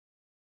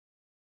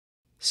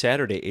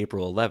Saturday,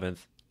 April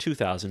 11th,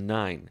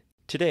 2009.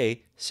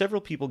 Today, several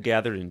people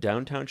gathered in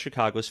downtown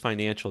Chicago's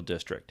financial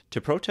district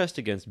to protest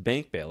against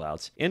bank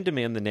bailouts and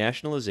demand the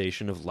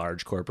nationalization of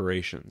large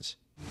corporations.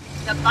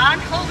 The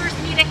bondholders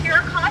need a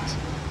haircut,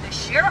 the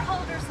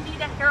shareholders need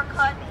a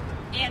haircut,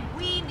 and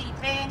we need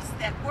banks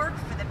that work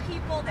for the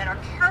people, that are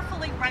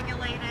carefully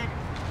regulated,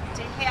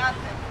 to have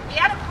the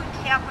adequate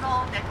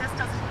capital, that this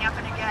doesn't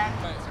happen again.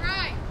 That's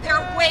right.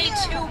 They're way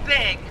too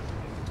big.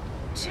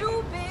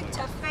 Too big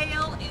to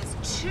fail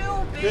is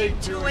too big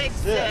to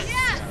exist.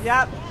 Yes.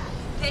 Yep.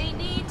 They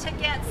need to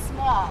get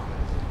small.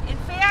 In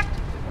fact,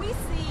 we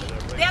see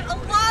that a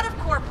lot of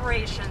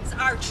corporations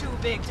are too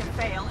big to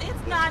fail.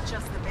 It's not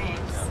just the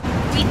banks.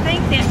 We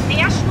think that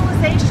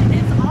nationalization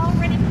is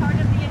already part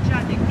of the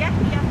agenda. Get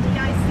the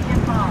FDIC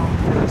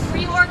involved.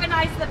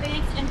 Reorganize the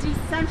banks and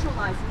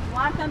decentralize. We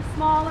want them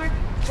smaller.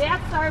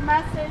 That's our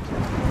message.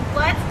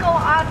 Let's go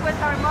on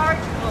with our march.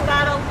 We've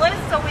got a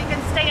list so we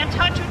can stay in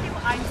touch with you.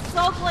 I'm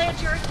so glad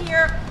you're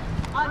here.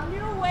 A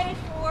new way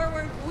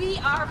forward. We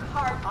are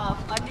part of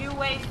a new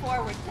way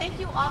forward. Thank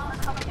you all for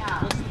coming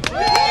out.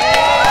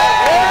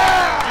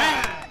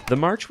 The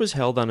march was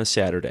held on a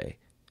Saturday,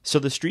 so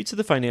the streets of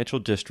the financial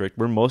district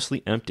were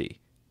mostly empty,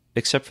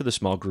 except for the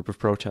small group of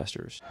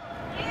protesters.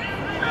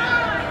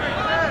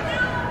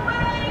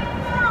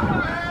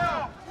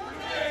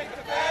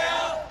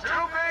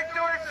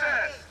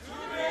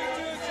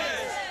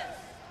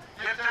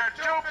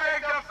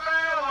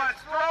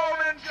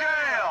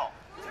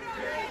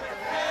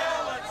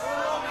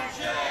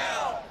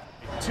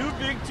 Too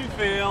big to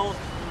fail,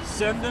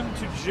 send them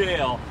to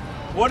jail.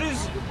 What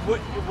is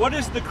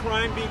the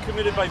crime being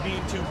committed by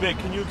being too big?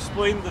 Can you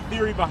explain the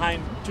theory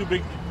behind too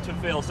big to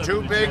fail, send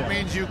them to jail? Too big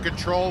means you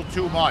control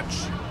too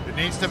much. It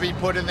needs to be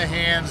put in the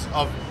hands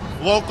of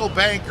local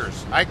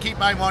bankers. I keep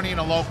my money in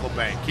a local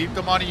bank. Keep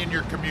the money in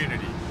your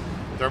community.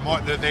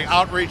 They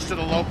outreach to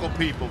the local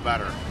people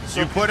better. So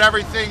you put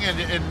everything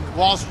in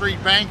Wall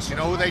Street banks, you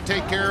know who they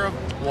take care of?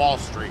 Wall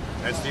Street.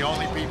 That's the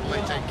only people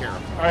they take care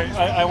of. All right,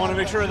 I want to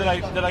make sure that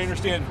I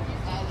understand.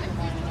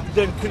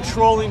 Then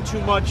controlling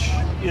too much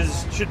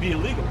should be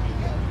illegal.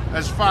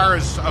 As far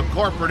as a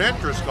corporate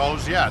interest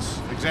goes,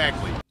 yes,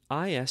 exactly.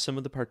 I asked some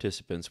of the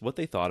participants what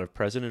they thought of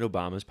President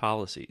Obama's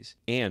policies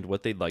and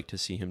what they'd like to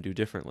see him do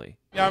differently.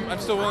 Yeah, I'm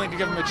still willing to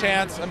give him a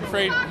chance. I'm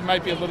afraid he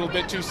might be a little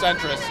bit too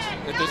centrist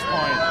at this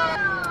point.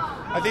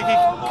 I think he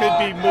could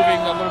be moving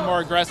a little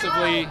more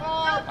aggressively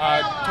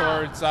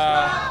towards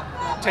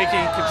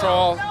taking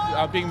control,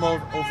 being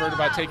more overt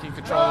about taking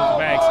control of the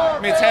banks. I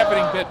mean, it's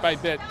happening bit by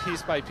bit,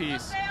 piece by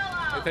piece.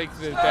 I think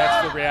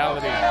that's the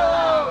reality.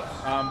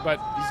 But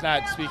he's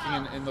not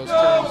speaking in those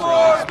terms,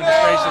 really. His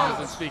administration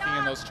isn't speaking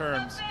in those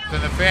terms.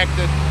 And the fact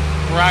that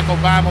Barack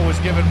Obama was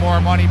given more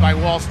money by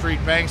Wall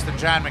Street banks than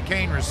John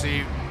McCain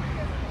received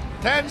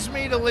tends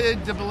me to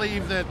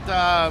believe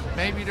that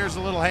maybe there's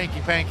a little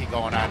hanky-panky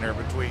going on there,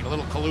 a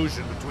little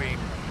collusion between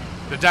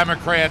the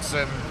Democrats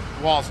and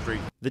Wall Street.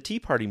 The Tea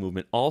Party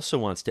movement also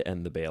wants to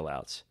end the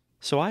bailouts.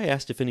 So I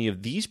asked if any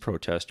of these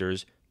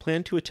protesters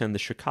plan to attend the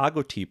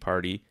Chicago Tea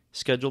Party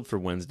scheduled for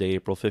Wednesday,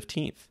 April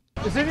 15th.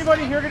 Is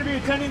anybody here going to be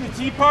attending the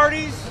tea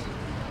parties?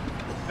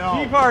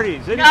 No. Tea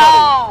parties? Anybody?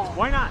 No.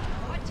 Why not?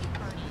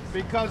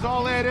 Because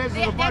all that is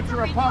a bunch of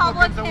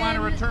Republicans that want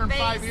to return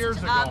 5 years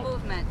ago.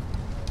 Movement.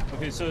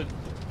 Okay, so,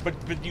 but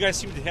you guys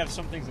seem to have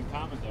some things in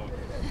common, though.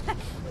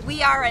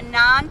 We are a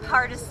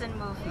nonpartisan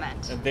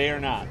movement. And they are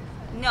not.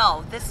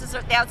 No,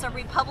 that's a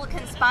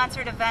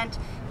Republican-sponsored event.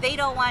 They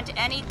don't want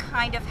any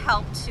kind of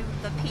help to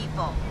the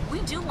people.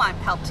 We do want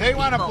help to the people.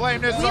 They want to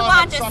blame this We on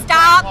want to some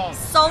stop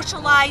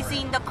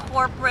socializing the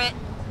corporate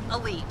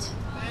elite.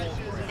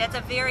 That's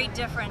a very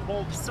different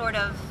sort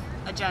of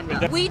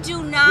agenda. We do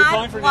You're not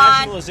calling for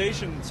want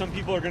nationalization. Some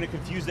people are going to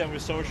confuse that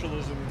with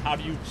socialism. How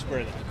do you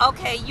square that?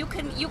 Okay, you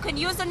can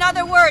use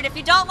another word. If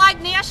you don't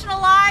like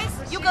nationalize,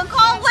 you can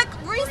call it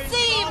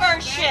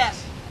receivership.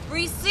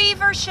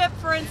 Receivership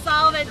for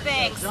insolvent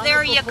banks.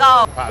 There you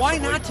go. Why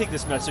not take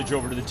this message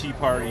over to the Tea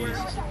Parties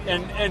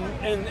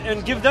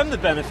and give them the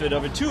benefit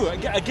of it too?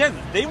 Again,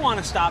 they want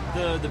to stop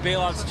the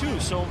bailouts too,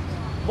 so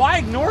why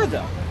ignore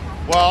them?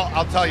 Well,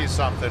 I'll tell you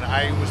something.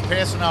 I was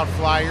passing out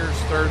flyers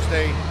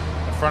Thursday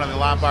in front of the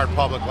Lombard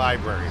Public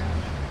Library,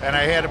 and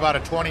I had about a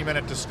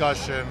 20-minute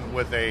discussion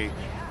with a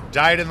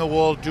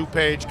dyed-in-the-wool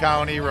DuPage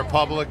County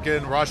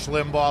Republican, Rush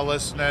Limbaugh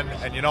listening,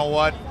 and you know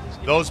what?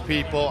 Those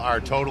people are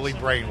totally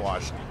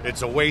brainwashed.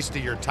 It's a waste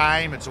of your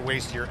time, it's a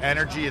waste of your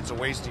energy, it's a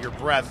waste of your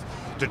breath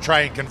to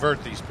try and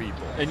convert these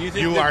people. And you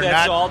think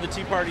that's all the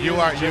Tea Party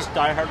is just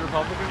diehard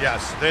Republicans?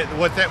 Yes.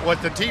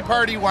 What the Tea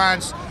Party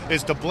wants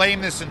is to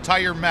blame this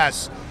entire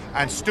mess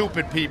on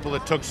stupid people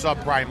that took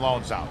subprime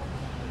loans out.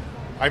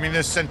 I mean,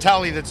 this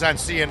Santelli that's on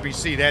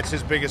CNBC, that's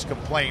his biggest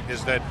complaint,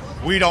 is that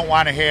we don't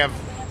want to have,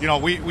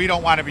 we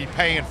don't want to be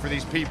paying for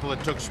these people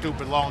that took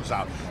stupid loans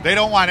out. They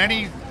don't want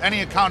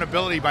any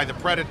accountability by the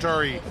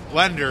predatory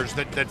lenders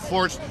that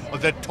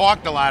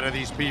talked a lot of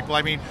these people.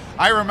 I mean,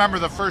 I remember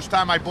the first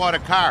time I bought a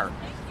car.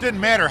 Didn't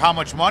matter how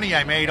much money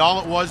I made. All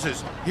it was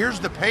is,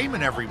 here's the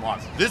payment every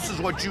month. This is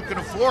what you can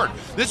afford.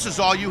 This is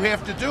all you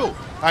have to do.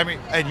 I mean,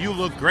 and you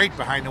look great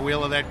behind the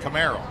wheel of that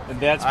Camaro. And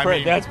that's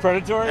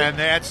predatory. And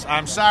that's,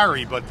 I'm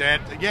sorry, but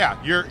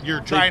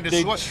you're trying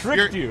they to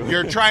tricked you.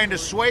 You're trying to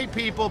sway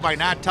people by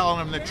not telling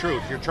them the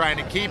truth. You're trying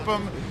to keep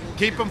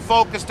them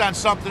focused on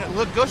something.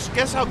 Look,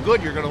 guess how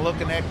good you're going to look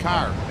in that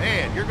car.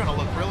 Man, you're going to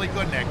look really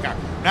good in that car.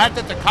 Not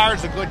that the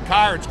car's a good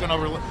car. It's going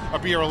to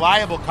be a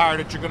reliable car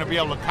that you're going to be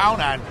able to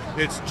count on.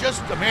 It's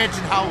just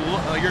imagine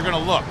how you're going to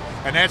look.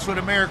 And that's what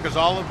America's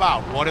all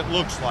about, what it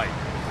looks like.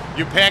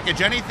 You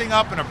package anything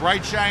up in a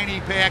bright, shiny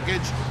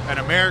package, and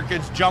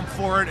Americans jump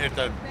for it at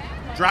the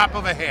drop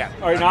of a hat.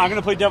 All right, now I'm going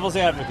to play devil's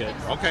advocate.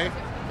 Okay.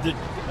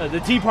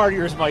 The Tea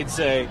Partiers might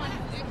say,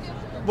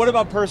 what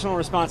about personal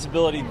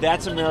responsibility?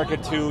 That's America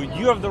too.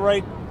 You have the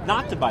right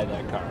not to buy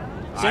that car.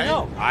 Say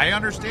no. I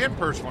understand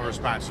personal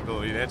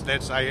responsibility.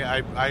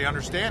 I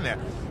understand that.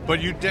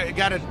 But you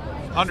got to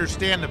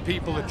understand the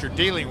people that you're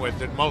dealing with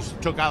that most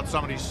took out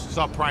some of these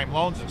subprime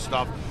loans and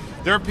stuff.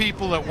 They're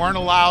people that weren't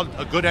allowed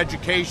a good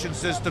education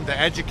system to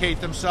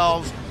educate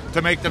themselves,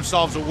 to make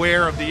themselves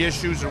aware of the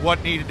issues and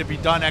what needed to be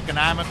done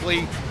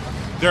economically.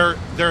 They're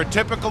a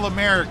typical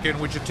American,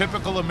 which a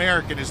typical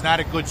American is not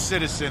a good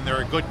citizen.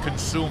 They're a good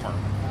consumer.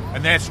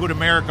 And that's what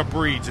America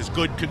breeds, is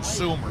good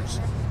consumers.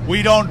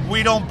 We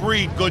don't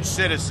breed good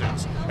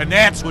citizens. And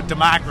that's what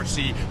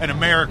democracy and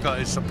America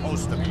is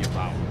supposed to be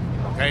about.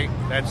 Okay?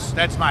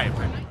 That's my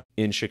opinion.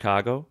 In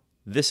Chicago,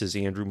 this is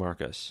Andrew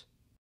Marcus.